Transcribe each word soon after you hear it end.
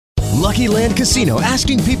Lucky Land Casino,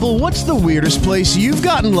 asking people, what's the weirdest place you've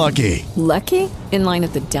gotten lucky? Lucky? In line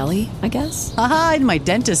at the deli, I guess? Aha, in my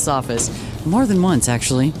dentist's office. More than once,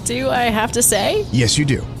 actually. Do I have to say? Yes, you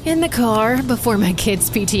do. In the car before my kids'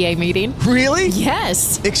 PTA meeting. Really?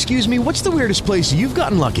 Yes. Excuse me, what's the weirdest place you've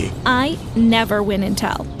gotten lucky? I never win and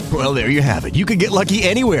tell. Well, there you have it. You can get lucky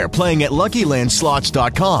anywhere, playing at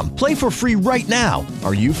LuckyLandSlots.com. Play for free right now.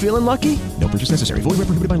 Are you feeling lucky? No purchase necessary. Void where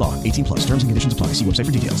prohibited by law. 18 plus. Terms and conditions apply. See website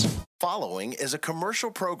for details. Following is a commercial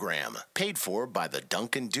program paid for by the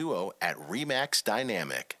Duncan Duo at RE/MAX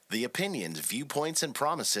Dynamic. The opinions, viewpoints, and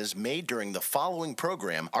promises made during the following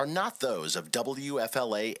program are not those of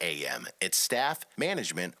WFLA AM, its staff,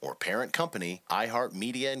 management, or parent company,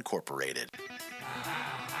 iHeartMedia Incorporated.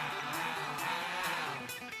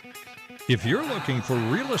 If you're looking for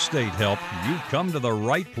real estate help, you've come to the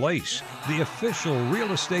right place. The official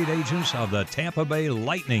real estate agents of the Tampa Bay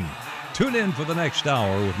Lightning. Tune in for the next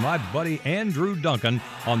hour with my buddy Andrew Duncan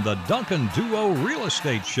on the Duncan Duo Real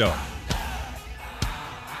Estate Show.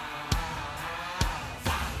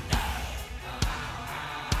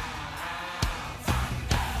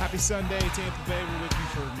 Happy Sunday, Tampa Bay. We're with you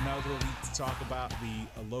for another week to talk about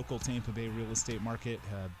the local Tampa Bay real estate market.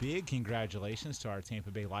 Big congratulations to our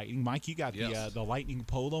Tampa Bay Lightning. Mike, you got the Lightning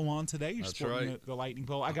polo on today. You're sporting the Lightning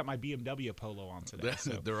polo. I got my BMW polo on today.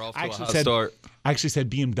 So they're off to a hot start. I actually said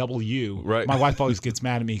BMW. Right. My wife always gets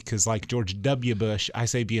mad at me because, like George W. Bush, I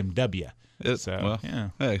say BMW. Hey,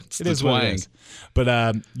 it's it is what it is. But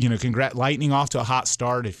Lightning off to a hot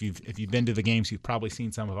start. If you've been to the games, you've probably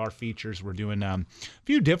seen some of our features. We're doing a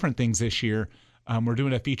few different things this year. We're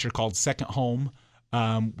doing a feature called Second Home,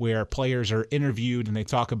 where players are interviewed and they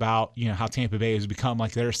talk about how Tampa Bay has become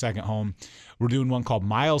like their second home. We're doing one called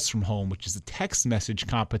Miles from Home, which is a text message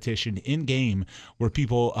competition in game where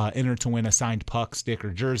people enter to win a signed puck, stick,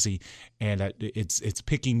 or jersey, and it's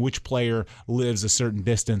picking which player lives a certain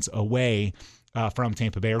distance away from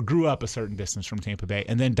Tampa Bay or grew up a certain distance from Tampa Bay.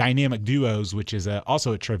 And then Dynamic Duos, which is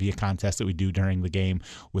also a trivia contest that we do during the game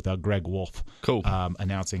with Greg Wolf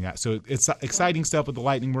announcing that. So it's exciting stuff with the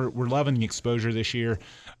Lightning. We're loving the exposure this year.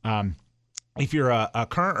 If you're a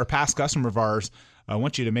current or past customer of ours, I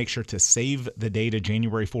want you to make sure to save the date of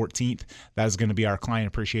January 14th. That is going to be our client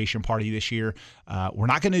appreciation party this year. We're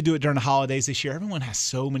not going to do it during the holidays this year. Everyone has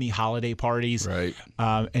so many holiday parties. Right.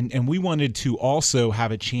 And we wanted to also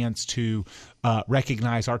have a chance to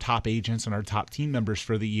recognize our top agents and our top team members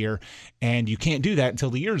for the year. And you can't do that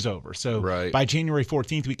until the year's over. So by January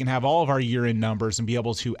 14th, we can have all of our year-end numbers and be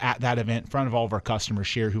able to, at that event, in front of all of our customers,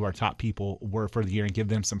 share who our top people were for the year and give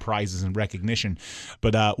them some prizes and recognition.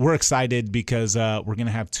 But we're excited because we're going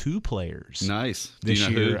to have two players this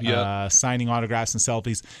year signing autographs and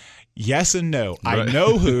selfies. Yes and no. Right. I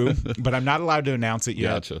know who, but I'm not allowed to announce it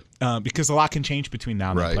yet because a lot can change between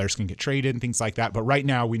now and then. Players can get traded and things like that. But right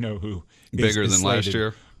now, we know who bigger is than slated. last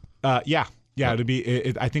year. Yeah. It'll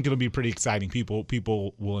be. I think it'll be pretty exciting.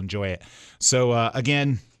 People will enjoy it. So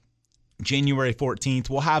again, January 14th,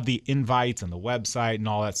 we'll have the invites and the website and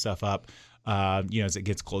all that stuff up. As it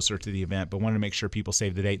gets closer to the event, but wanted to make sure people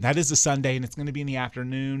save the date. That is a Sunday, and it's going to be in the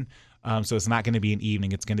afternoon, so it's not going to be an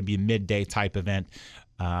evening. It's going to be a midday type event.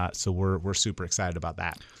 So we're super excited about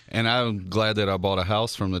that. And I'm glad that I bought a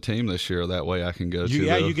house from the team this year. That way I can go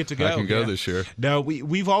you get to go. I can go this year. No,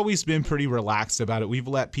 we've always been pretty relaxed about it. We've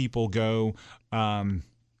let people go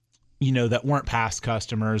that weren't past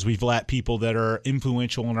customers. We've let people that are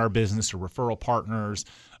influential in our business or referral partners,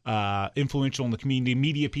 influential in the community,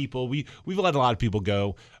 media people. We've let a lot of people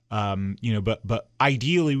go, but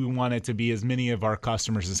ideally we want it to be as many of our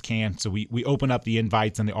customers as can. So we open up the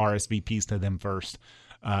invites and the RSVPs to them first.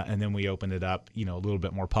 And then we open it up, a little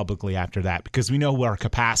bit more publicly after that because we know our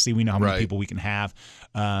capacity, we know how many people we can have.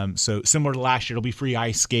 So similar to last year, it'll be free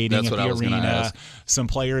ice skating at the arena, some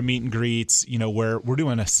player meet and greets. Where we're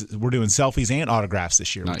doing selfies and autographs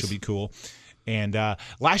this year, which will be cool. And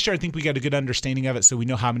last year, I think we got a good understanding of it, so we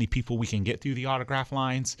know how many people we can get through the autograph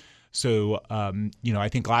lines. So, I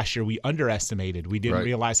think last year we underestimated. We didn't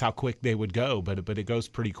realize how quick they would go, but it goes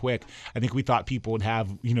pretty quick. I think we thought people would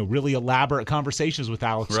have, really elaborate conversations with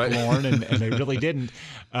Alex Killorn, and they really didn't.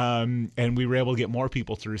 And we were able to get more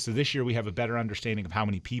people through. So this year we have a better understanding of how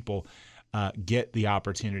many people get the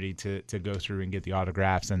opportunity to go through and get the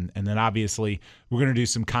autographs. And then obviously we're going to do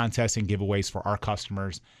some contests and giveaways for our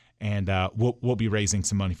customers. And we'll be raising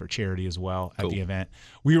some money for charity as well at the event.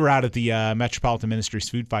 We were out at the Metropolitan Ministries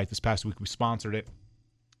Food Fight this past week. We sponsored it.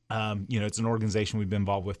 It's an organization we've been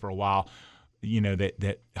involved with for a while,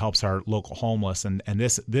 that helps our local homeless. And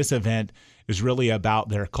this event is really about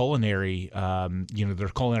their culinary, their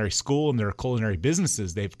culinary school and their culinary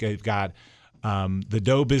businesses. They've got The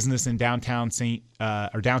Doe business in downtown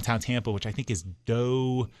downtown Tampa, which I think is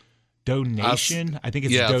Doe Nation. I think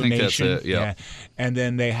it's Yeah, Doe I think Nation. that's it, yeah. And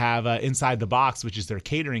then they have Inside the Box, which is their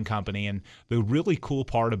catering company. And the really cool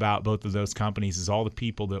part about both of those companies is all the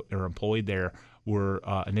people that are employed there were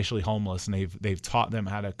initially homeless, and they've taught them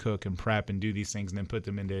how to cook and prep and do these things, and then put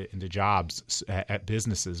them into jobs at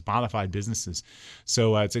businesses, bona fide businesses.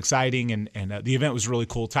 So it's exciting, and the event was really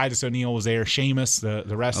cool. Titus O'Neil was there. Sheamus, the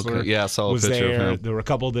wrestler, Okay, yeah, I saw a was picture of there. him. There were a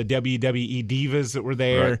couple of the WWE divas that were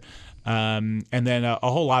there. Right. And then a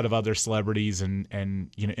whole lot of other celebrities and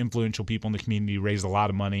influential people in the community raised a lot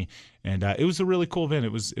of money, and it was a really cool event.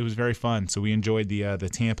 It was very fun. So we enjoyed the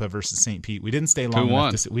Tampa versus St. Pete. We didn't stay long Who enough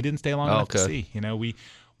won? to see. We didn't stay long enough to see. We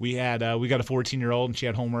got a 14-year-old and she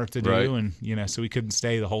had homework to do, Right. and so we couldn't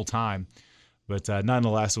stay the whole time. But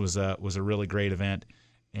nonetheless, it was a really great event,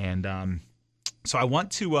 and so I want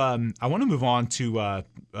to move on to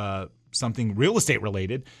something real estate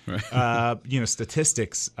related,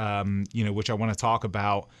 statistics, which I want to talk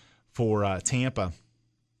about for Tampa.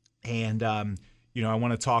 And, I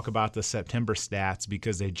want to talk about the September stats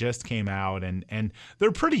because they just came out and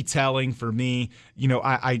they're pretty telling for me.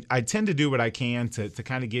 I tend to do what I can to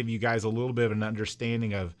kind of give you guys a little bit of an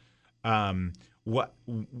understanding of how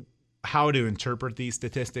to interpret these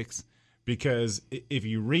statistics, because if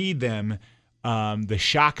you read them, the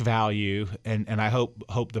shock value, and I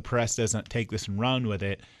hope the press doesn't take this and run with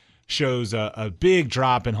it, shows a big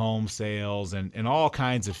drop in home sales and all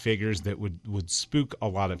kinds of figures that would spook a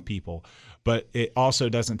lot of people. But it also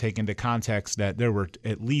doesn't take into context that there were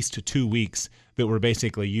at least 2 weeks that were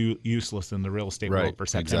basically useless in the real estate world for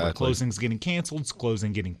September. Exactly. Closings getting canceled,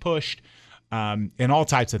 closing getting pushed, and all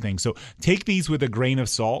types of things. So take these with a grain of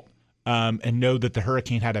salt. And know that the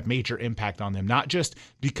hurricane had a major impact on them, not just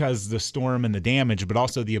because the storm and the damage, but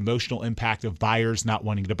also the emotional impact of buyers not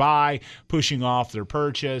wanting to buy, pushing off their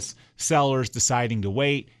purchase, sellers deciding to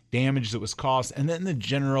wait, damage that was caused, and then the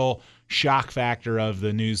general shock factor of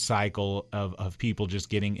the news cycle of people just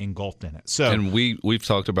getting engulfed in it. So, and we've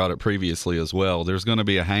talked about it previously as well. There's going to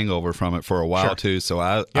be a hangover from it for a while Sure. too. So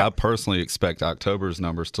I personally expect October's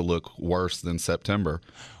numbers to look worse than September,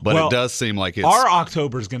 but Well, it does seem like it's our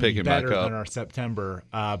October is going to be picking back better up. than our September,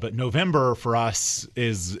 but November for us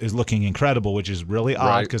is looking incredible, which is really odd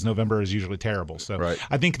Right. because November is usually terrible. So Right.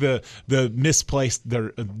 I think the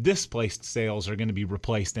displaced sales are going to be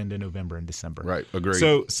replaced into November and December. Right, agreed.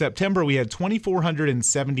 So September we had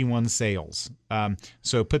 2,471 sales.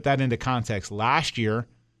 So put that into context. Last year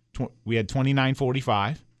we had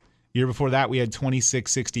 2,945. Year before that we had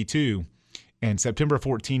 2,662, and September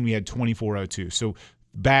 14 we had 2,402. So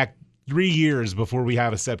back 3 years before we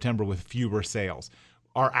have a September with fewer sales.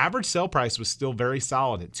 Our average sale price was still very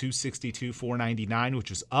solid at $262,499, which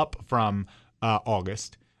was up from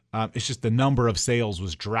August. It's just the number of sales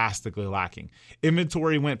was drastically lacking.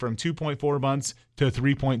 Inventory went from 2.4 months to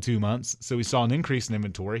 3.2 months, so we saw an increase in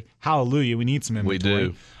inventory. Hallelujah, we need some inventory.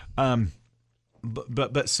 We do.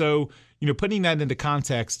 But so, putting that into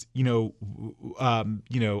context,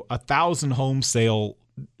 1,000 homes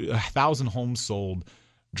sold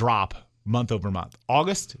drop month over month.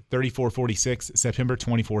 August 3446, September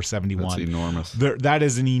 2471. That's enormous. That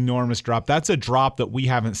is an enormous drop. That's a drop that we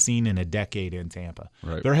haven't seen in a decade in Tampa.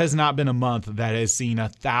 Right. There has not been a month that has seen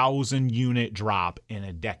 1,000 unit drop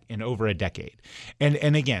in over a decade.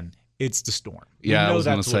 And again, it's the storm. Yeah, I was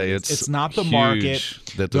going gonna to say it's not the huge market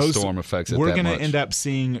that the storm affects it We're that going to much. end up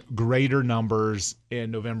seeing greater numbers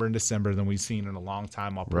in November and December than we've seen in a long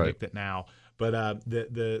time. I'll predict it now. But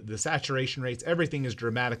the saturation rates, everything is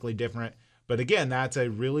dramatically different. But again, that's a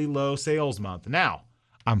really low sales month. Now,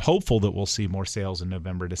 I'm hopeful that we'll see more sales in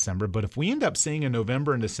November, December. But if we end up seeing a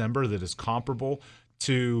November and December that is comparable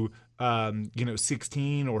to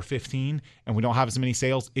 16 or 15, and we don't have as many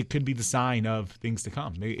sales, it could be the sign of things to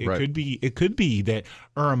come. It Right. could be that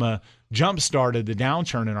Irma jump-started the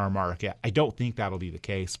downturn in our market. I don't think that'll be the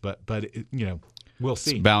case, but we'll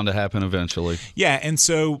see. It's bound to happen eventually. Yeah, and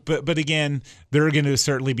so, but again, there are going to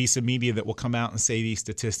certainly be some media that will come out and say these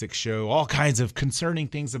statistics show all kinds of concerning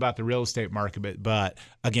things about the real estate market. But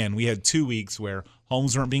again, we had 2 weeks where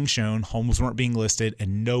homes weren't being shown, homes weren't being listed,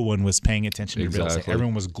 and no one was paying attention to real estate. Exactly.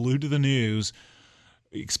 Everyone was glued to the news,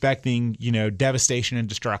 expecting devastation and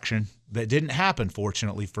destruction. That didn't happen,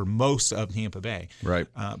 fortunately, for most of Tampa Bay. Right.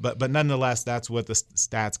 But nonetheless, that's what the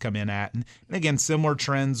stats come in at. And again, similar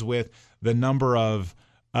trends with the number of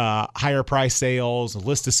higher price sales,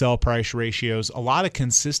 list to sell price ratios, a lot of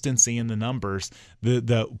consistency in the numbers.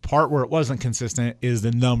 The part where it wasn't consistent is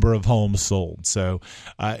the number of homes sold. So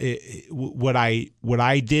what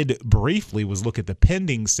I did briefly was look at the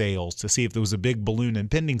pending sales to see if there was a big balloon in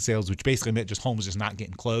pending sales, which basically meant just homes just not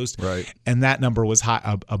getting closed. Right. And that number was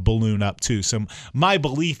high, a balloon up too. So my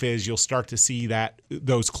belief is you'll start to see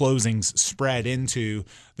those closings spread into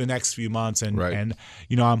the next few months. And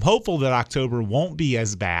I'm hopeful that October won't be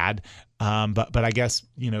as bad. But I guess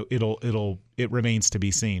it remains to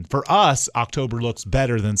be seen. For us, October looks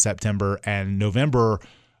better than September, and November.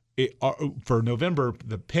 For November,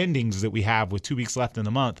 the pendings that we have with 2 weeks left in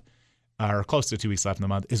the month, or close to 2 weeks left in the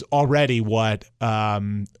month, is already what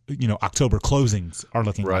October closings are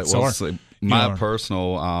looking like. Right. Well, my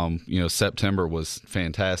personal, September was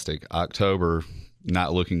fantastic. October,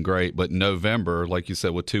 not looking great, but November, like you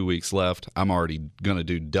said, with 2 weeks left, I'm already going to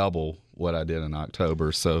do double what I did in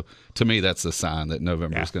October. So to me, that's a sign that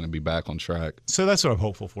November is going to be back on track. So that's what I'm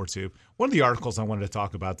hopeful for too. One of the articles I wanted to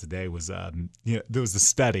talk about today was, there was a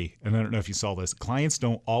study, and I don't know if you saw this. Clients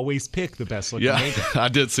don't always pick the best looking agent. I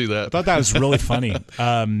did see that. I thought that was really funny.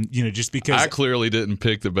 Just because I clearly didn't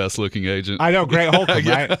pick the best looking agent. I know, Grant Holcomb,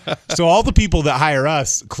 right? So all the people that hire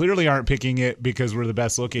us clearly aren't picking it because we're the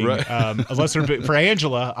best looking, right. Unless they're for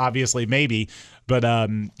Angela, obviously, maybe. But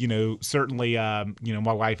certainly,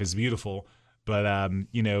 my wife is beautiful. But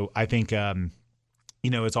I think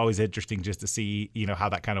it's always interesting just to see how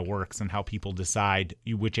that kind of works and how people decide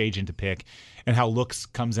which agent to pick and how looks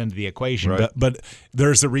comes into the equation. Right. But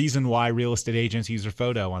there's a reason why real estate agents use their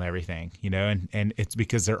photo on everything, and it's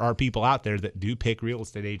because there are people out there that do pick real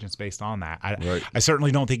estate agents based on that. I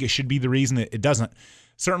certainly don't think it should be the reason. It doesn't.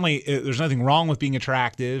 Certainly, there's nothing wrong with being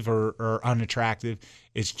attractive or unattractive.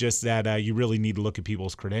 It's just that you really need to look at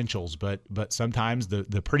people's credentials. But sometimes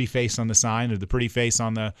the pretty face on the sign or the pretty face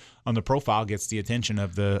on the profile gets the attention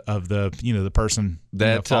of the person.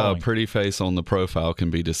 That pretty face on the profile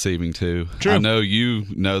can be deceiving too. True. I know you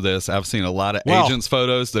know this. I've seen a lot of agents'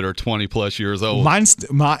 photos that are 20 plus years old.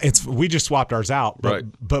 We just swapped ours out, but,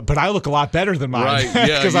 right. But I look a lot better than mine, right?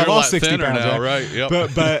 Yeah, because I lost 60 pounds now, right? Yep.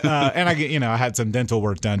 But and I get I had some dental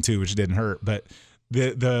work done too, which didn't hurt. But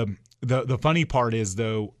the funny part is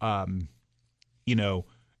though,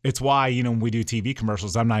 it's why when we do TV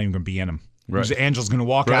commercials, I'm not even going to be in them. Right. Angela's going to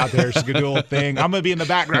walk out there. She's going to do a little thing. I'm going to be in the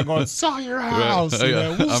background going, saw your house. Right.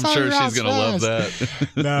 I'm sure she's going to love that.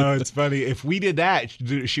 No, it's funny. If we did that,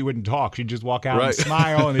 she wouldn't talk. She'd just walk out and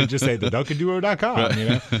smile and it'd just say theduncanduo.com,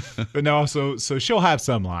 right. But no, so she'll have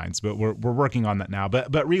some lines, but we're working on that now.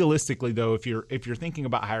 But realistically, though, if you're thinking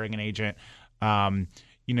about hiring an agent,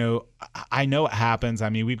 I know it happens. I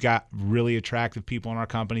mean, we've got really attractive people in our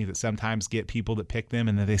company that sometimes get people that pick them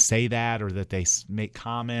and that they say that or that they make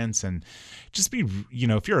comments. And just be,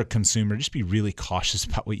 if you're a consumer, just be really cautious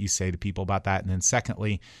about what you say to people about that. And then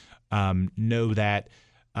secondly, know that,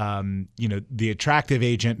 the attractive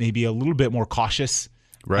agent may be a little bit more cautious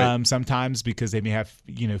sometimes because they may have,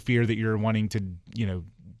 fear that you're wanting to,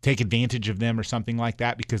 take advantage of them or something like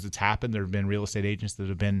that because it's happened. There have been real estate agents that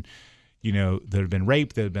have been that have been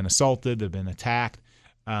raped, that have been assaulted, that have been attacked.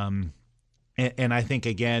 And I think,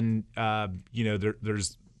 again,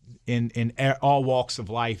 there's in all walks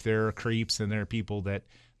of life, there are creeps and there are people that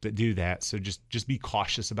do that. So just be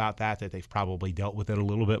cautious about that they've probably dealt with it a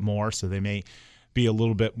little bit more. So they may be a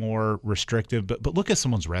little bit more restrictive, but look at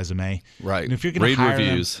someone's resume. Right. And if you're going to hire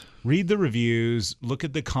reviews. them, read the reviews, look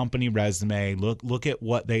at the company resume, look at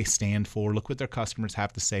what they stand for, look what their customers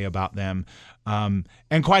have to say about them. And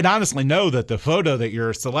quite honestly, know that the photo that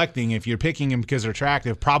you're selecting, if you're picking them because they're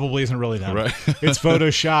attractive, probably isn't really them. Right. It's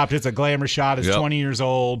photoshopped. It's a glamour shot. It's 20 years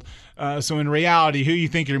old. So in reality, who you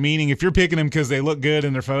think you're meeting, if you're picking them because they look good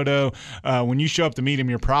in their photo, when you show up to meet them,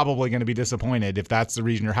 you're probably going to be disappointed if that's the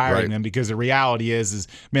reason you're hiring them. Because the reality is,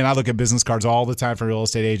 man, I look at business cards all the time for real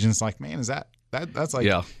estate agents. Like, man, that's like,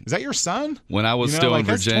 is that your son? When I was still in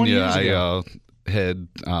Virginia, I had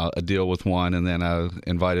a deal with one, and then I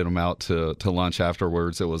invited them out to lunch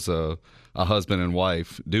afterwards. It was a husband and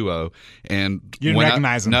wife duo, and you didn't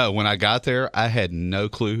recognize them. No, when I got there, I had no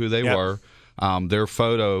clue who they were. Their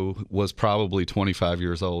photo was probably 25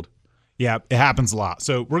 years old. Yeah, it happens a lot.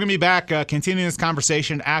 So we're going to be back continuing this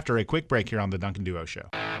conversation after a quick break here on the Duncan Duo Show.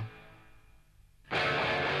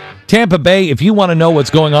 Tampa Bay, if you want to know what's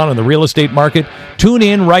going on in the real estate market, tune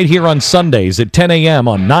in right here on Sundays at 10 a.m.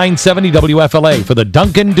 on 970 WFLA for the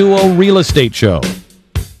Duncan Duo Real Estate Show.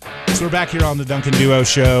 So we're back here on the Duncan Duo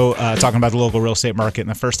Show talking about the local real estate market. In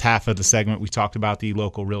the first half of the segment, we talked about the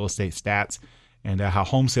local real estate stats and how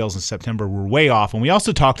home sales in September were way off. And we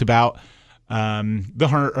also talked about the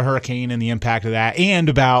hurricane and the impact of that, and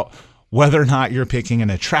about whether or not you're picking an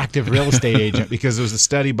attractive real estate agent, because there was a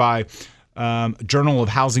study by Journal of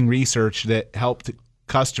Housing Research that helped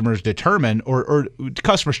customers determine or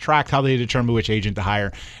customers tracked how they determine which agent to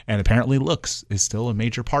hire, and apparently looks is still a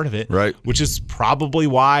major part of it, right? Which is probably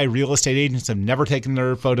why real estate agents have never taken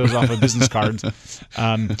their photos off of business cards.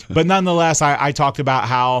 But nonetheless, I talked about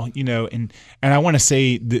how, and I want to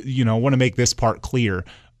say that, I want to make this part clear.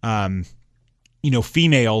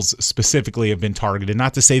 Females specifically have been targeted.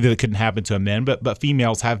 Not to say that it couldn't happen to men, but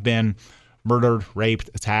females have been murdered, raped,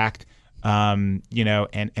 attacked.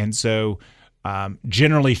 And so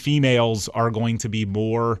generally females are going to be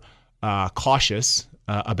more cautious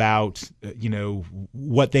about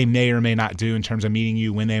what they may or may not do in terms of meeting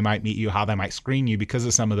you, when they might meet you, how they might screen you because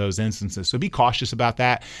of some of those instances. So be cautious about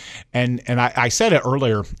that. And I said it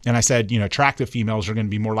earlier, and I said, attractive females are going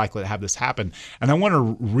to be more likely to have this happen. And I want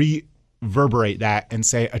to reverberate that and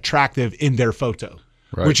say attractive in their photo,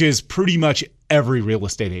 right, which is pretty much every real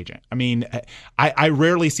estate agent. I mean, I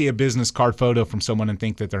rarely see a business card photo from someone and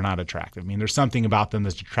think that they're not attractive. I mean, there's something about them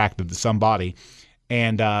that's attractive to somebody.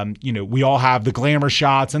 And, we all have the glamour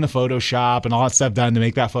shots and the Photoshop and all that stuff done to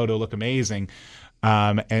make that photo look amazing.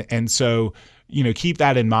 And so, keep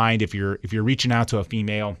that in mind if you're reaching out to a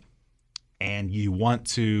female and you want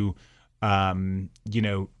to,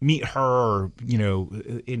 meet her, or,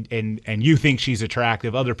 and you think she's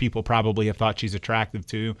attractive. Other people probably have thought she's attractive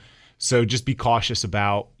too. So just be cautious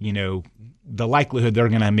about, the likelihood they're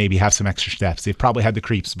going to maybe have some extra steps. They've probably had the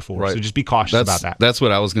creeps before. Right. So just be cautious about that. That's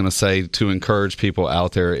what I was going to say, to encourage people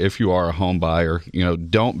out there. If you are a home buyer,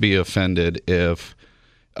 don't be offended if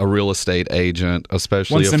a real estate agent,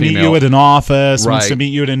 especially wants a to female, meet you at an office, right, wants to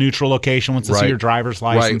meet you at a neutral location, wants to see your driver's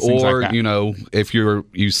license, right, things or like that. If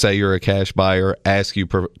you say you're a cash buyer, ask you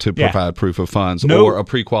to provide proof of funds or a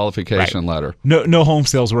pre-qualification letter. No home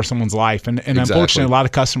sales worth someone's life, and exactly. Unfortunately, a lot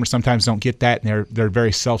of customers sometimes don't get that, and they're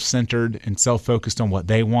very self-centered and self-focused on what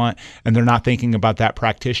they want, and they're not thinking about that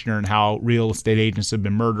practitioner and how real estate agents have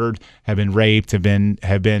been murdered, have been raped, have been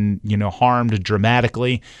harmed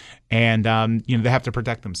dramatically. And, they have to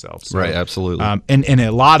protect themselves. So, right, absolutely. And a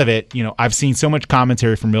lot of it, I've seen so much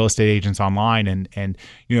commentary from real estate agents online, and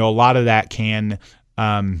a lot of that can,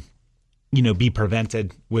 be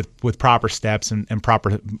prevented with proper steps and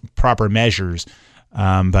proper measures.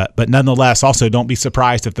 But nonetheless, also don't be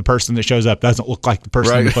surprised if the person that shows up doesn't look like the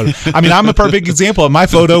person in the photo. I mean, I'm a perfect example. My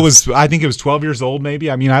photo was, I think it was 12 years old, maybe.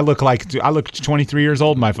 I mean, I look 23 years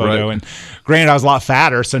old in my photo, and granted, I was a lot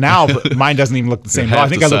fatter. So now mine doesn't even look the same. I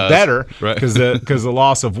think I look better because the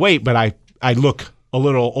loss of weight, but I look a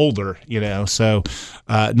little older, So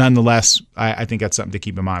nonetheless, I think that's something to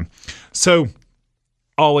keep in mind. So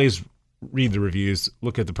always read the reviews,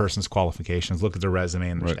 look at the person's qualifications, look at their resume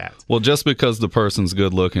and their stats. Well, just because the person's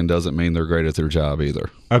good looking doesn't mean they're great at their job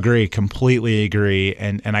either. Agree, completely agree.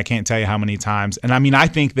 And I can't tell you how many times. And I mean, I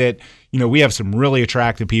think that, we have some really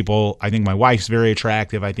attractive people. I think my wife's very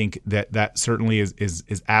attractive. I think that certainly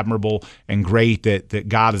is admirable and great that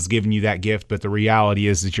God has given you that gift. But the reality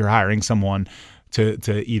is that you're hiring someone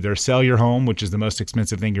to either sell your home, which is the most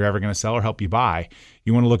expensive thing you're ever going to sell, or help you buy.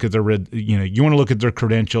 You want to look at their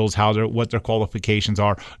credentials, what their qualifications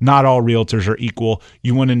are. Not all realtors are equal.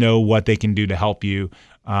 You want to know what they can do to help you,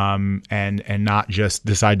 and not just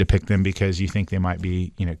decide to pick them because you think they might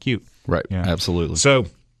be, cute. Right. Absolutely. So,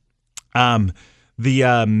 there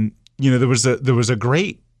was a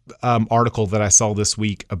great article that I saw this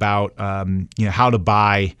week about how to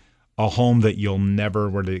buy a home that you'll never,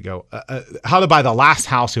 where did it go? How to buy the last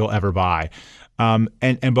house you'll ever buy.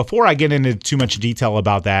 And before I get into too much detail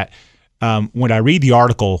about that, when I read the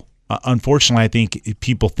article, unfortunately, I think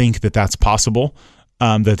people think that that's possible,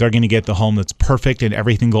 that they're going to get the home that's perfect and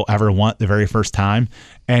everything they'll ever want the very first time.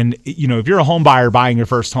 And, if you're a home buyer buying your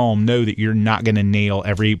first home, know that you're not going to nail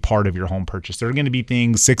every part of your home purchase. There are going to be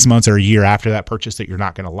things 6 months or a year after that purchase that you're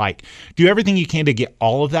not going to like. Do everything you can to get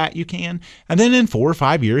all of that you can. And then in 4 or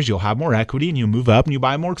 5 years, you'll have more equity and you'll move up and you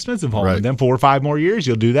buy a more expensive home. Right. And then 4 or 5 more years,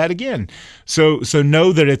 you'll do that again. So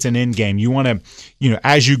know that it's an end game. You want to,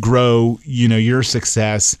 as you grow, your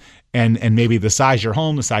success and maybe the size of your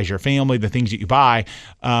home, the size of your family, the things that you buy,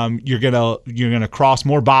 you're gonna cross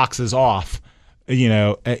more boxes off,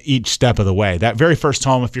 at each step of the way. That very first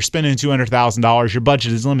home, if you're spending $200,000, your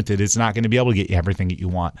budget is limited. It's not going to be able to get you everything that you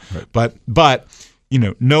want. Right. But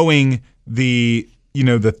knowing the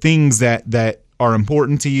things that are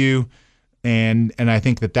important to you, and I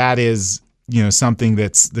think that is something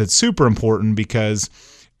that's super important, because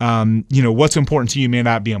what's important to you may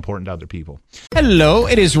not be important to other people. Hello,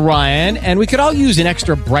 it is Ryan, and we could all use an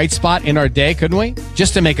extra bright spot in our day, couldn't we?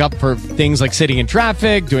 Just to make up for things like sitting in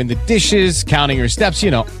traffic, doing the dishes, counting your steps,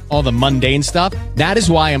 all the mundane stuff. That is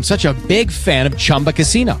why I'm such a big fan of Chumba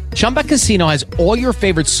Casino. Chumba Casino has all your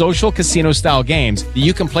favorite social casino-style games that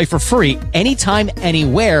you can play for free anytime,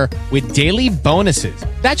 anywhere with daily bonuses.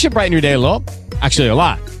 That should brighten your day a little. Actually, a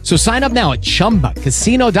lot. So sign up now at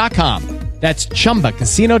ChumbaCasino.com. That's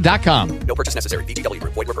ChumbaCasino.com. No purchase necessary. VGW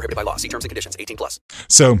Group. Void where prohibited by law. See terms and conditions. 18+.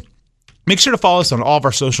 So make sure to follow us on all of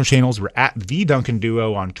our social channels. We're at The Duncan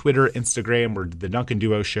Duo on Twitter, Instagram. We're The Duncan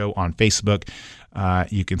Duo Show on Facebook.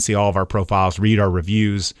 You can see all of our profiles, read our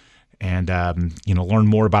reviews, and learn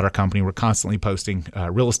more about our company. We're constantly posting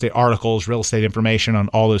real estate articles, real estate information on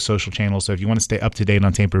all those social channels. So if you want to stay up to date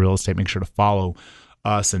on Tampa real estate, make sure to follow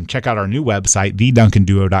us and check out our new website,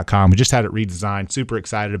 theduncanduo.com. We just had it redesigned. Super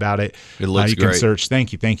excited about it. It looks you great. Can search.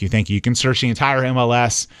 Thank you. You can search the entire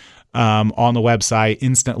MLS on the website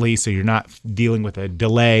instantly, so you're not dealing with a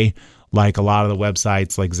delay like a lot of the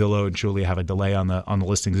websites like Zillow and Trulia have a delay on the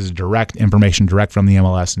listings. This is direct information, direct from the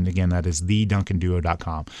MLS, and again, that is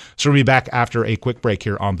theduncanduo.com. So we'll be back after a quick break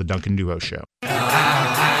here on the Duncan Duo Show.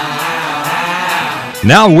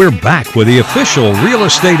 Now we're back with the official real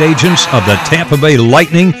estate agents of the Tampa Bay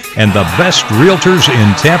Lightning and the best realtors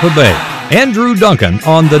in Tampa Bay. Andrew Duncan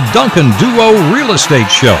on the Duncan Duo Real Estate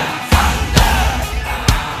Show.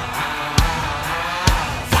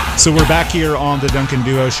 So we're back here on the Duncan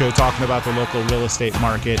Duo Show talking about the local real estate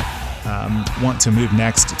market. Want to move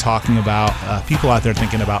next to talking about people out there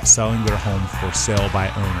thinking about selling their home for sale by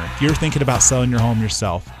owner. If you're thinking about selling your home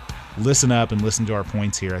yourself, listen up and listen to our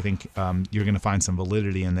points here. I think you're going to find some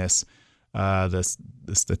validity in this, the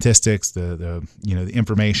statistics, the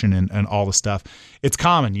information and all the stuff. It's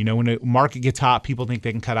common, when the market gets hot, people think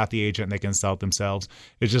they can cut out the agent and they can sell it themselves.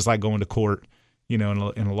 It's just like going to court, in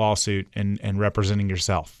a lawsuit and representing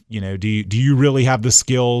yourself. Do you really have the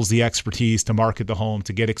skills, the expertise to market the home,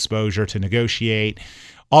 to get exposure, to negotiate?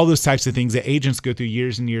 All those types of things that agents go through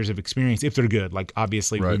years and years of experience if they're good. Like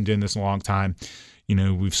obviously we've been doing this a long time.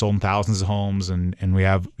 We've sold thousands of homes and we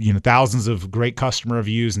have, thousands of great customer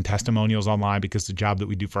reviews and testimonials online because the job that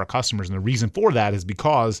we do for our customers. And the reason for that is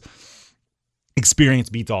because experience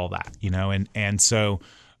beats all that, so,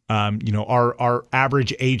 our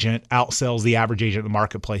average agent outsells the average agent in the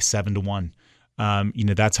marketplace 7-1.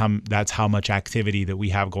 That's how much activity that we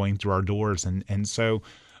have going through our doors. And so,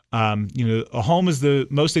 a home is the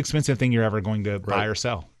most expensive thing you're ever going to buy or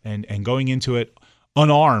sell, and going into it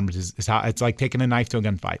unarmed is how it's like taking a knife to a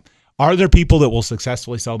gunfight. Are there people that will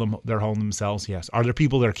successfully sell their home themselves? Yes. Are there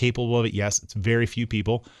people that are capable of it? Yes. It's very few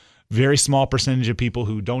people, very small percentage of people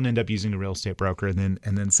who don't end up using a real estate broker. And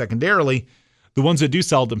then secondarily, the ones that do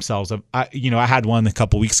sell it themselves. I had one a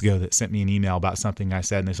couple weeks ago that sent me an email about something I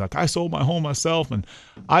said, and it's like, I sold my home myself and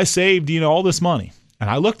I saved, all this money. And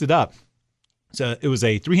I looked it up. So it was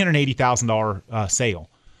a $380,000 sale,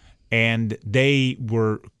 and they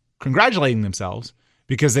were congratulating themselves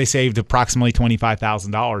because they saved approximately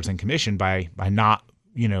 $25,000 in commission by not,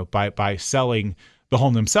 by selling the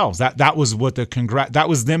home themselves. That was what that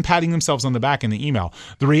was them patting themselves on the back in the email.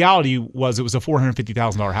 The reality was it was a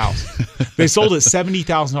 $450,000 house. They sold it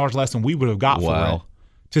 $70,000 less than we would have got for it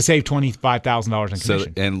to save $25,000 in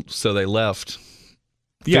commission. So they left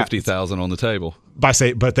 $50,000 on the table.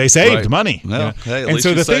 But they saved money. Well, hey, and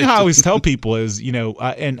so the thing I always tell people is,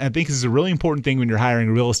 and I think this is a really important thing when you're hiring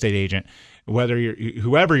a real estate agent, whether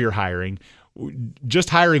whoever you're hiring, just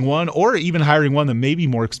hiring one or even hiring one that may be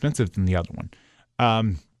more expensive than the other one.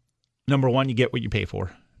 Number one, you get what you pay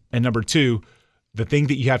for. And number two, the thing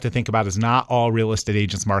that you have to think about is not all real estate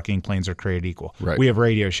agents' marketing plans are created equal. Right. We have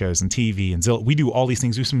radio shows and TV and Zillow. We do all these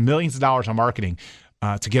things. We spend millions of dollars on marketing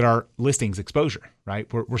to get our listings exposure,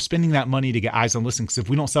 right? We're spending that money to get eyes on listings. If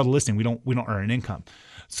we don't sell the listing, we don't earn an income.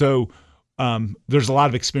 So there's a lot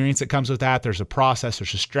of experience that comes with that. There's a process,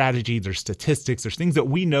 there's a strategy, there's statistics, there's things that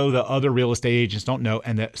we know that other real estate agents don't know,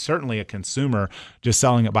 and that certainly a consumer just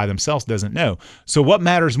selling it by themselves doesn't know. So what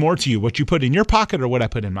matters more to you, what you put in your pocket or what I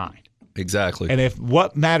put in mine? Exactly. And if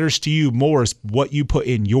what matters to you more is what you put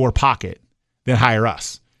in your pocket, then hire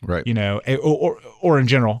us. Right. Or in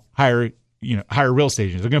general, hire real estate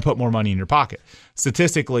agents. They're going to put more money in your pocket.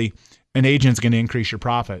 Statistically, an agent's going to increase your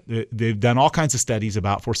profit. They've done all kinds of studies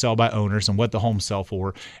about for sale by owners and what the homes sell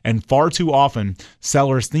for. And far too often,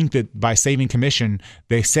 sellers think that by saving commission,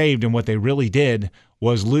 they saved, and what they really did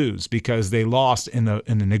was lose because they lost in the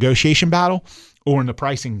negotiation battle or in the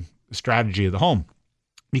pricing strategy of the home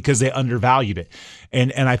because they undervalued it.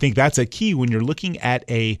 And I think that's a key when you're looking at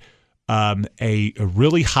a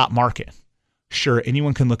really hot market. Sure,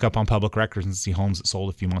 anyone can look up on public records and see homes that sold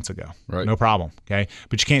a few months ago. Right. No problem. Okay.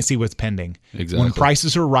 But you can't see what's pending. Exactly. When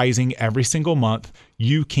prices are rising every single month,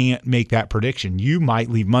 you can't make that prediction. You might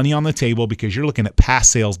leave money on the table because you're looking at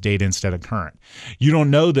past sales data instead of current. You don't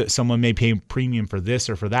know that someone may pay a premium for this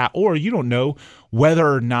or for that, or you don't know whether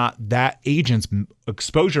or not that agent's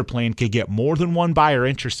exposure plan could get more than one buyer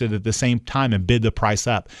interested at the same time and bid the price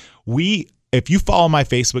up. If you follow my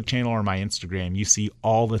Facebook channel or my Instagram, you see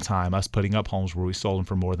all the time us putting up homes where we sold them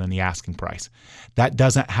for more than the asking price. That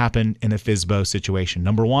doesn't happen in a FSBO situation.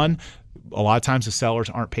 Number one, a lot of times the sellers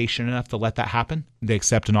aren't patient enough to let that happen. They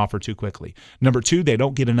accept an offer too quickly. Number two, they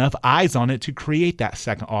don't get enough eyes on it to create that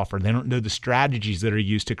second offer. They don't know the strategies that are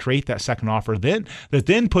used to create that second offer. That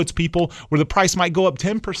then puts people where the price might go up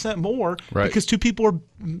 10% more because two people are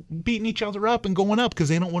beating each other up and going up because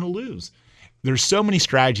they don't want to lose. There's so many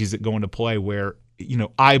strategies that go into play where,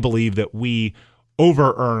 I believe that we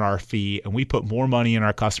over-earn our fee and we put more money in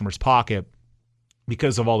our customer's pocket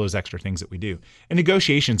because of all those extra things that we do. And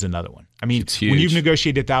negotiation's another one. I mean, when you've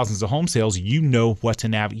negotiated thousands of home sales, you know what to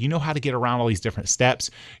navigate. You know how to get around all these different steps.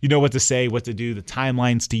 You know what to say, what to do, the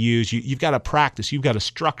timelines to use. You've got to practice. You've got a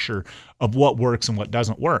structure of what works and what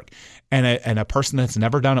doesn't work. And a person that's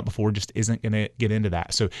never done it before just isn't going to get into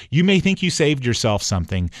that. So you may think you saved yourself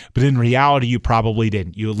something, but in reality, you probably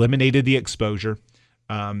didn't. You eliminated the exposure.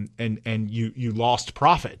 And you lost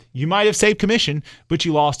profit. You might have saved commission, but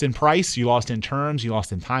you lost in price, you lost in terms, you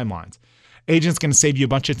lost in timelines. Agent's going to save you a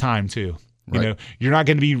bunch of time too. Right. You're not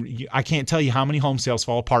going to be. I can't tell you how many home sales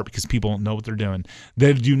fall apart because people don't know what they're doing.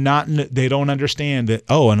 They don't understand that.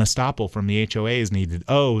 Oh, an estoppel from the HOA is needed.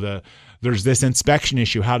 Oh, there's this inspection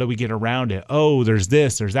issue. How do we get around it? Oh, there's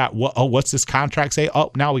this, there's that. What's this contract say?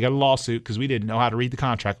 Oh, now we got a lawsuit because we didn't know how to read the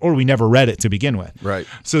contract or we never read it to begin with. Right.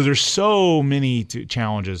 So there's so many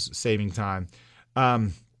challenges saving time.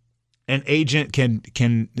 An agent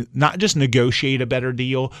can not just negotiate a better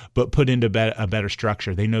deal, but put into a better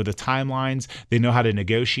structure. They know the timelines. They know how to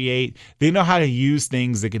negotiate. They know how to use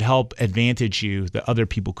things that could help advantage you that other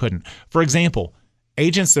people couldn't. For example,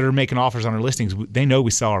 agents that are making offers on our listings, they know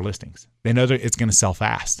we sell our listings. They know that it's going to sell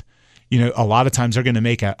fast. A lot of times they're going to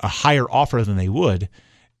make a higher offer than they would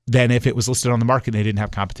than if it was listed on the market and they didn't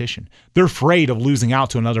have competition. They're afraid of losing out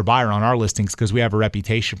to another buyer on our listings because we have a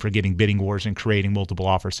reputation for getting bidding wars and creating multiple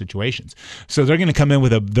offer situations. So they're going to come in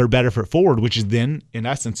with their better foot forward, which is then, in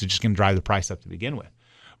essence, just going to drive the price up to begin with.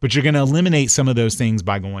 But you're going to eliminate some of those things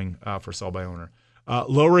by going for sell by owner.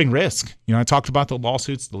 Lowering risk. I talked about the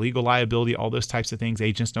lawsuits, the legal liability, all those types of things.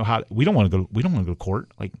 Agents know how. We don't want to go to court.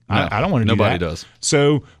 Like no, I don't want to do that. Nobody does.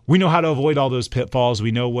 So we know how to avoid all those pitfalls.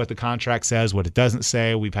 We know what the contract says, what it doesn't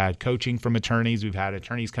say. We've had coaching from attorneys. We've had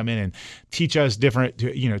attorneys come in and teach us different,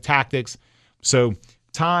 tactics. So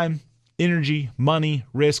time, energy, money,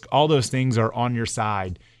 risk, all those things are on your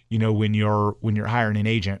side. When you're hiring an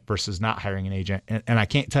agent versus not hiring an agent. And I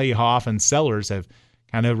can't tell you how often sellers have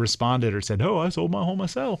kind of responded or said, oh, I sold my home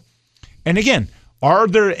myself. And again, are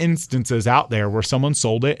there instances out there where someone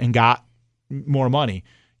sold it and got more money?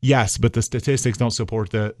 Yes, but the statistics don't support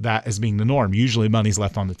that as being the norm. Usually money's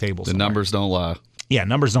left on the table somewhere. The numbers don't lie. Yeah,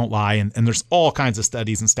 numbers don't lie. And there's all kinds of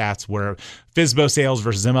studies and stats where FSBO sales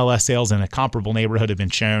versus MLS sales in a comparable neighborhood have been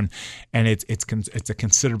shown. And it's a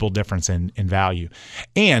considerable difference in value.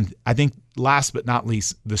 And I think last but not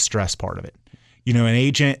least, the stress part of it. An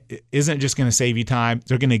agent isn't just going to save you time.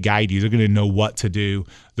 They're going to guide you. They're going to know what to do.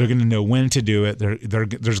 They're going to know when to do it.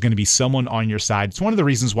 There's going to be someone on your side. It's one of the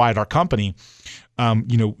reasons why at our company,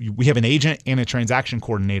 we have an agent and a transaction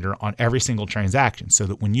coordinator on every single transaction so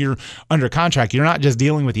that when you're under contract, you're not just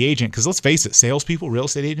dealing with the agent. Because let's face it, salespeople, real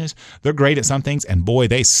estate agents, they're great at some things, and boy,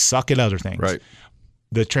 they suck at other things. Right.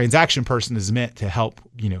 The transaction person is meant to help,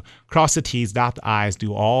 cross the T's, dot the I's,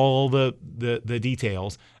 do all the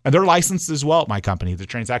details. And they're licensed as well at my company. The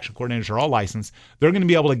transaction coordinators are all licensed. They're going to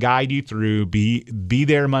be able to guide you through, be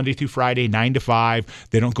there Monday through Friday, 9 to 5.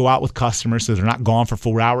 They don't go out with customers, so they're not gone for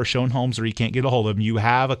 4 hours showing homes or you can't get a hold of them. You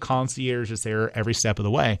have a concierge that's there every step of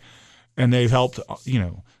the way. And they've helped,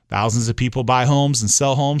 thousands of people buy homes and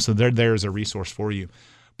sell homes, so they're there as a resource for you.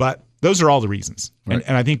 But those are all the reasons. Right.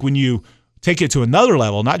 And I think when you take it to another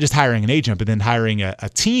level, not just hiring an agent, but then hiring a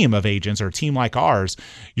team of agents or a team like ours,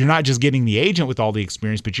 you're not just getting the agent with all the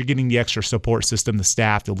experience, but you're getting the extra support system, the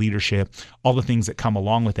staff, the leadership, all the things that come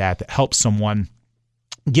along with that helps someone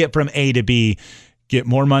get from A to B, get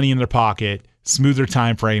more money in their pocket, smoother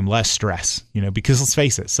time frame, less stress, because let's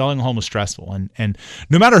face it, selling a home is stressful. And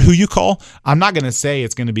no matter who you call, I'm not going to say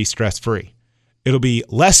it's going to be stress-free. It'll be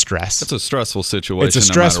less stress. It's a stressful situation. It's a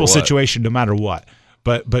stressful situation no matter what.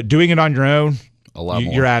 But doing it on your own,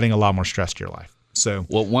 you're adding a lot more stress to your life. So,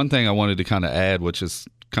 well, one thing I wanted to kind of add, which is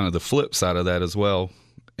kind of the flip side of that as well,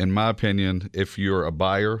 in my opinion, if you're a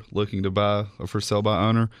buyer looking to buy a for sale by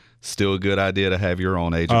owner, still a good idea to have your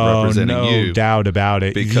own agent representing you. No doubt about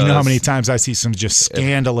it. Because you know how many times I see some just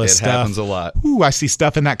scandalous stuff. It happens a lot. Ooh, I see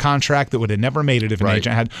stuff in that contract that would have never made it if an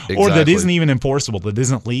agent had, or that isn't even enforceable, that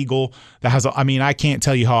isn't legal. That has, I mean, I can't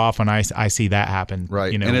tell you how often I see that happen.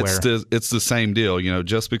 Right, and it's the same deal.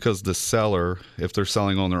 Just because the seller, if they're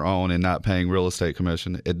selling on their own and not paying real estate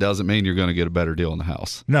commission, it doesn't mean you're going to get a better deal in the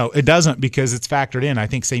house. No, it doesn't, because it's factored in. I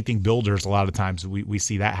think same thing builders. A lot of times we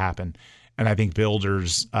see that happen. And I think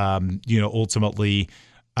builders, ultimately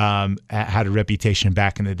had a reputation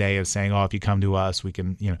back in the day of saying, "Oh, if you come to us, we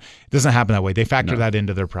can." It doesn't happen that way. They factor that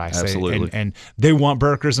into their price. Absolutely. And they want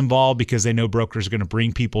brokers involved because they know brokers are going to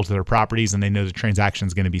bring people to their properties, and they know the transaction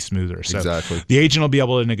is going to be smoother. So exactly. The agent will be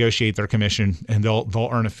able to negotiate their commission, and they'll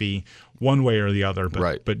earn a fee one way or the other.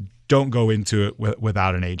 But don't go into it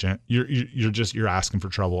without an agent. You're asking for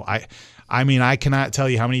trouble. I mean, I cannot tell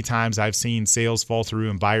you how many times I've seen sales fall through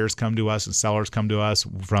and buyers come to us and sellers come to us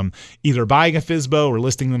from either buying a FSBO or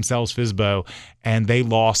listing themselves FSBO, and they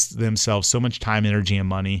lost themselves so much time, energy, and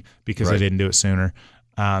money because they didn't do it sooner.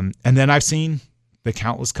 And then I've seen the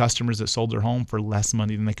countless customers that sold their home for less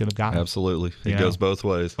money than they could have gotten. Absolutely. It goes both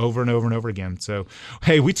ways. Over and over and over again. So,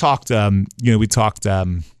 hey, we talked a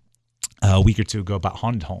week or two ago about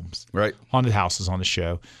haunted homes. Right. Haunted houses on the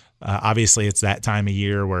show. Obviously, it's that time of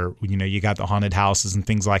year where, you got the haunted houses and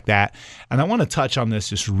things like that. And I want to touch on this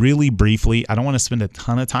just really briefly. I don't want to spend a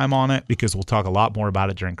ton of time on it because we'll talk a lot more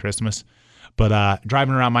about it during Christmas. But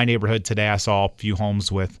driving around my neighborhood today, I saw a few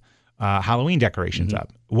homes with Halloween decorations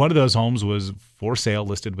up. One of those homes was for sale,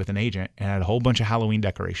 listed with an agent, and had a whole bunch of Halloween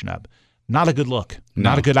decoration up. Not a good look.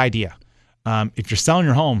 No. Not a good idea. If you're selling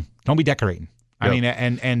your home, don't be decorating. Yep. I mean,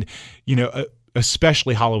 and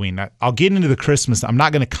especially Halloween. I'll get into the Christmas. I'm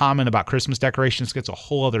not going to comment about Christmas decorations. It's a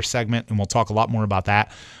whole other segment, and we'll talk a lot more about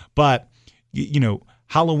that. But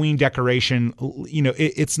Halloween decoration,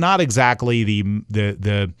 it's not exactly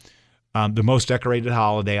the most decorated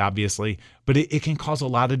holiday, obviously, but it can cause a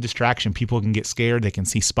lot of distraction. People can get scared. They can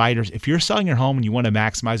see spiders. If you're selling your home and you want to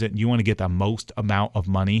maximize it and you want to get the most amount of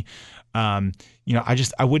money, I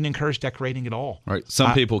wouldn't encourage decorating at all. Right.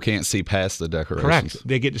 Some people can't see past the decorations. Correct.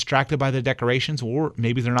 They get distracted by the decorations, or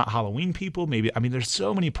maybe they're not Halloween people. There's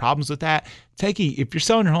so many problems with that. If you're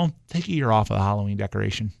selling your home, take a year off of the Halloween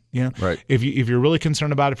decoration. Right. If you're really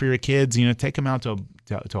concerned about it for your kids, take them out to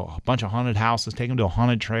a bunch of haunted houses, take them to a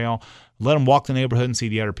haunted trail, let them walk the neighborhood and see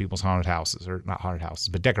the other people's haunted houses, or not haunted houses,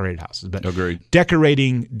 but decorated houses. But agreed.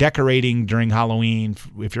 Decorating during Halloween,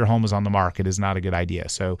 if your home is on the market, is not a good idea.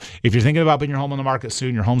 So if you're thinking about putting your home on the market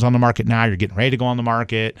soon, your home's on the market now, you're getting ready to go on the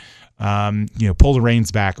market, pull the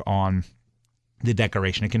reins back on the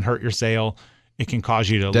decoration. It can hurt your sale. It can cause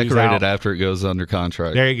you to decorate it after it goes under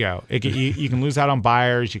contract. There you go. You can lose out on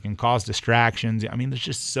buyers. You can cause distractions. There's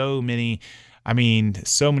just so many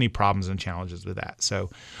problems and challenges with that. So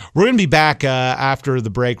we're going to be back after the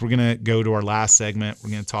break. We're going to go to our last segment. We're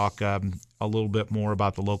going to talk a little bit more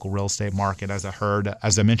about the local real estate market. As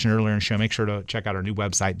I mentioned earlier in the show, make sure to check out our new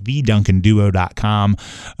website, theduncanduo.com.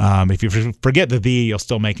 If you forget the you'll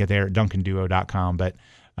still make it there at duncanduo.com. But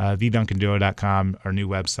theduncanduo.com, our new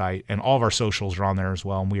website, and all of our socials are on there as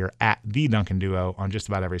well. And we are at The Duncan Duo on just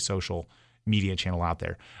about every social media channel out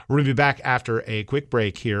there. We're going to be back after a quick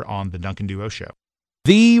break here on The Duncan Duo Show.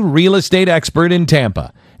 The real estate expert in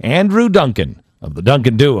Tampa, Andrew Duncan of The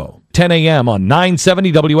Duncan Duo, 10 a.m. on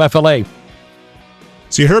 970 WFLA.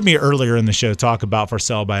 So you heard me earlier in the show talk about for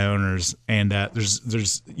sale by owners, and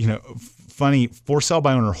there's funny for sale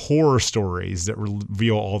by owner horror stories that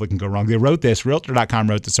reveal all that can go wrong. They wrote this, Realtor.com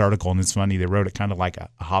wrote this article, and it's funny. They wrote it kind of like a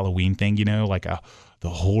Halloween thing, like the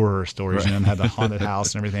horror stories, and had the haunted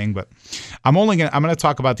house and everything. But I'm going to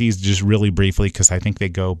talk about these just really briefly because I think they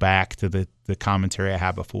go back to the commentary I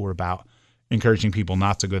had before about encouraging people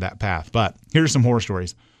not to go that path. But here's some horror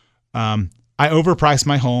stories. I overpriced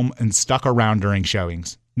my home and stuck around during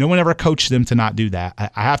showings. No one ever coached them to not do that.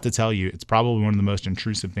 I have to tell you, it's probably one of the most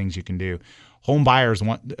intrusive things you can do. Home buyers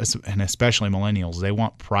want, and especially millennials, they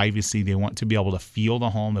want privacy. They want to be able to feel the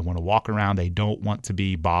home. They want to walk around. They don't want to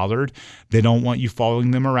be bothered. They don't want you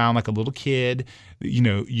following them around like a little kid. You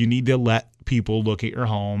need to let people look at your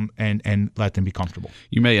home and let them be comfortable.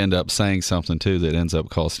 You may end up saying something too that ends up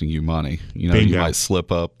costing you money. You might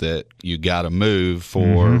slip up that you got to move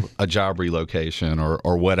for a job relocation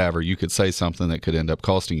or whatever. You could say something that could end up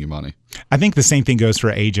costing you money. I think the same thing goes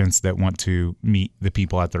for agents that want to meet the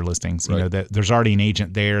people at their listings. Right. That there's already an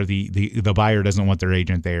agent there. The buyer doesn't want their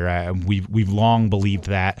agent there. We've long believed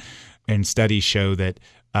that, and studies show that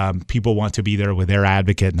People want to be there with their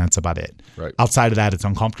advocate, and that's about it. Right. Outside of that, it's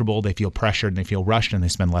uncomfortable. They feel pressured and they feel rushed, and they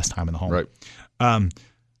spend less time in the home. Right.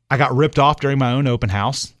 I got ripped off during my own open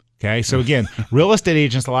house. Okay. So again, real estate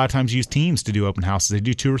agents a lot of times use teams to do open houses. They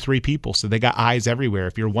do 2 or 3 people. So they got eyes everywhere.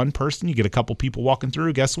 If you're one person, you get a couple people walking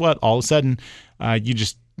through. Guess what? All of a sudden,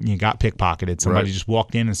 you got pickpocketed. Somebody just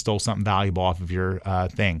walked in and stole something valuable off of your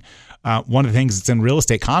thing. One of the things that's in real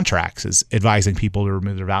estate contracts is advising people to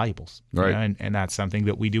remove their valuables. Right. And that's something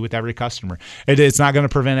that we do with every customer. It's not going to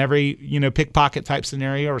prevent every, pickpocket type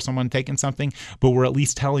scenario or someone taking something, but we're at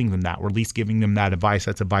least telling them that. We're at least giving them that advice.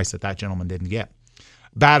 That's advice that gentleman didn't get.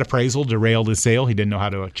 Bad appraisal derailed his sale. He didn't know how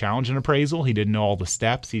to challenge an appraisal. He didn't know all the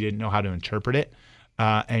steps. He didn't know how to interpret it.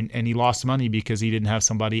 And he lost money because he didn't have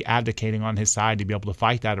somebody advocating on his side to be able to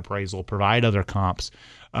fight that appraisal, provide other comps.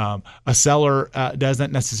 A seller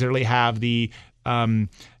doesn't necessarily have the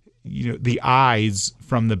eyes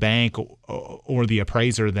from the bank or the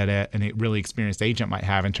appraiser that a really experienced agent might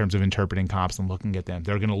have in terms of interpreting comps and looking at them.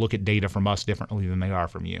 They're going to look at data from us differently than they are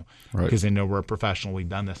from you, because they know we're a professional. We've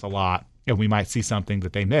done this a lot, and we might see something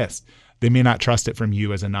that they missed. They may not trust it from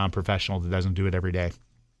you as a non-professional that doesn't do it every day.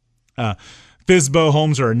 FSBO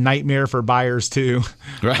homes are a nightmare for buyers too.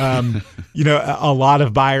 Right. A lot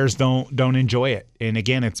of buyers don't enjoy it. And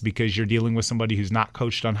again, it's because you're dealing with somebody who's not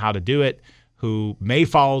coached on how to do it, who may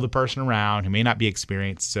follow the person around, who may not be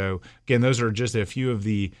experienced. So again, those are just a few of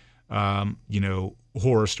the,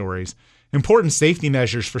 horror stories. Important safety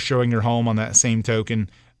measures for showing your home on that same token.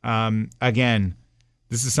 Again,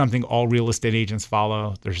 this is something all real estate agents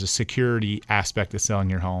follow. There's a security aspect to selling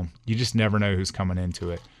your home. You just never know who's coming into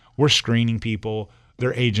it. We're screening people.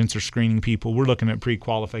 Their agents are screening people. We're looking at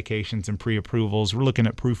pre-qualifications and pre-approvals. We're looking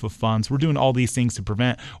at proof of funds. We're doing all these things to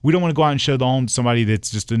prevent. We don't want to go out and show the home to somebody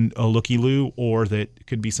that's just a looky-loo or that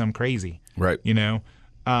could be some crazy. Right.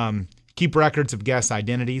 Keep records of guests'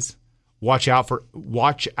 identities. Watch out for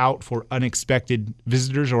unexpected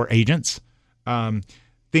visitors or agents.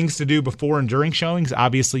 Things to do before and during showings.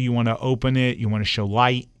 Obviously, you want to open it. You want to show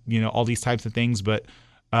light. All these types of things, but.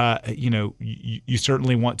 You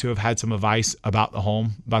certainly want to have had some advice about the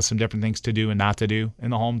home, about some different things to do and not to do in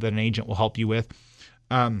the home that an agent will help you with.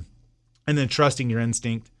 And then trusting your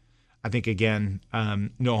instinct. I think, again,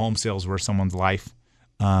 no home sales worth someone's life.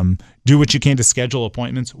 Do what you can to schedule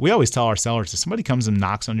appointments. We always tell our sellers, if somebody comes and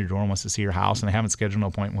knocks on your door and wants to see your house and they haven't scheduled an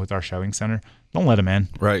appointment with our showing center, don't let them in.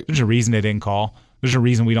 Right. There's a reason they didn't call. There's a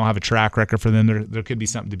reason we don't have a track record for them. There could be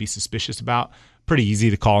something to be suspicious about. Pretty easy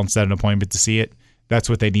to call and set an appointment to see it. That's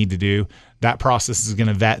what they need to do. That process is going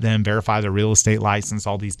to vet them, verify their real estate license,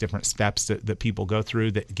 all these different steps that people go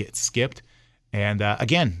through that get skipped. And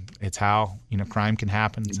again, it's how crime can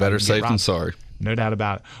happen. It's better safe than sorry. No doubt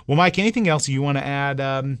about it. Well, Mike, anything else you want to add?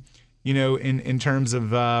 In terms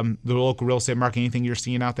of the local real estate market, anything you're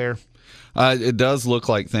seeing out there? It does look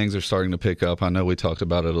like things are starting to pick up. I know we talked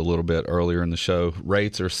about it a little bit earlier in the show.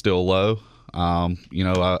 Rates are still low.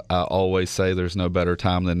 I always say there's no better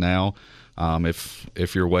time than now.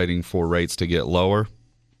 If you're waiting for rates to get lower,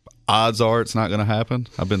 odds are it's not going to happen.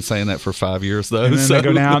 I've been saying that for 5 years, though. And then they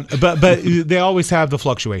go down, but they always have the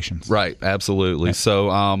fluctuations. Right, absolutely. Right. So,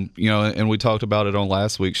 and we talked about it on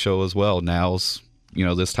last week's show as well. Now's,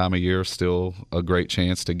 this time of year, still a great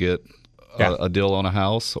chance to get a deal on a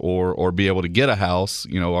house or be able to get a house.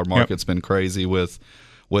 Our market's been crazy with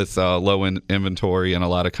low inventory and a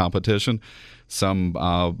lot of competition. Some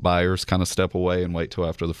buyers kind of step away and wait till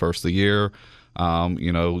after the first of the year.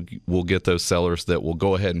 We'll get those sellers that will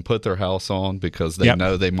go ahead and put their house on because they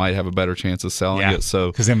know they might have a better chance of selling it. So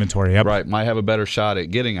because inventory, right, might have a better shot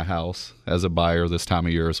at getting a house as a buyer this time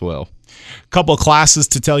of year as well. A couple of classes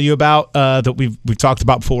to tell you about that we've talked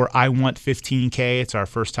about before. I Want 15K. It's our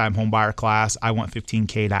first time home buyer class.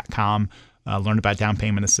 iwant15k.com. Learn about down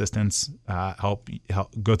payment assistance. Help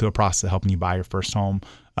go through a process of helping you buy your first home.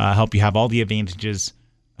 Help you have all the advantages,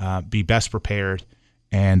 be best prepared.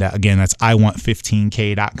 And again, that's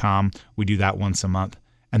iwant15k.com. We do that once a month.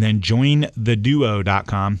 And then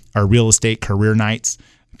jointheduo.com, our real estate career nights.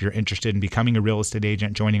 If you're interested in becoming a real estate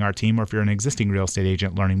agent, joining our team, or if you're an existing real estate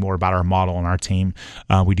agent, learning more about our model and our team,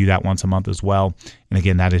 we do that once a month as well. And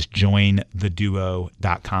again, that is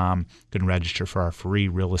jointheduo.com. You can register for our free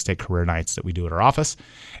real estate career nights that we do at our office.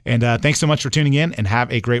 And thanks so much for tuning in, and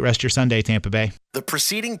have a great rest of your Sunday, Tampa Bay. The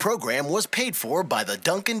preceding program was paid for by the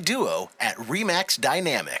Duncan Duo at RE/MAX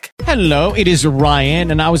Dynamic. Hello, it is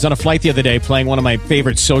Ryan, and I was on a flight the other day playing one of my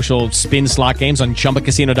favorite social spin slot games on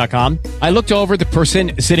ChumbaCasino.com. I looked over at the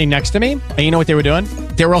person sitting next to me, and you know what they were doing?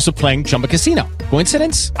 They were also playing Chumba Casino.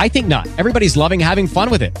 Coincidence? I think not. Everybody's loving having fun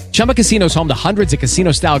with it. Chumba Casino is home to hundreds of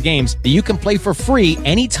casino-style games that you can play for free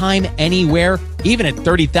anytime, anywhere, even at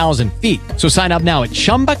 30,000 feet. So sign up now at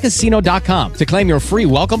ChumbaCasino.com to claim your free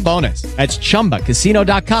welcome bonus. That's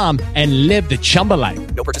ChumbaCasino.com and live the Chumba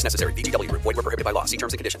life. No purchase necessary. VGW. Void where prohibited by law. See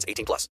terms and conditions. 18+.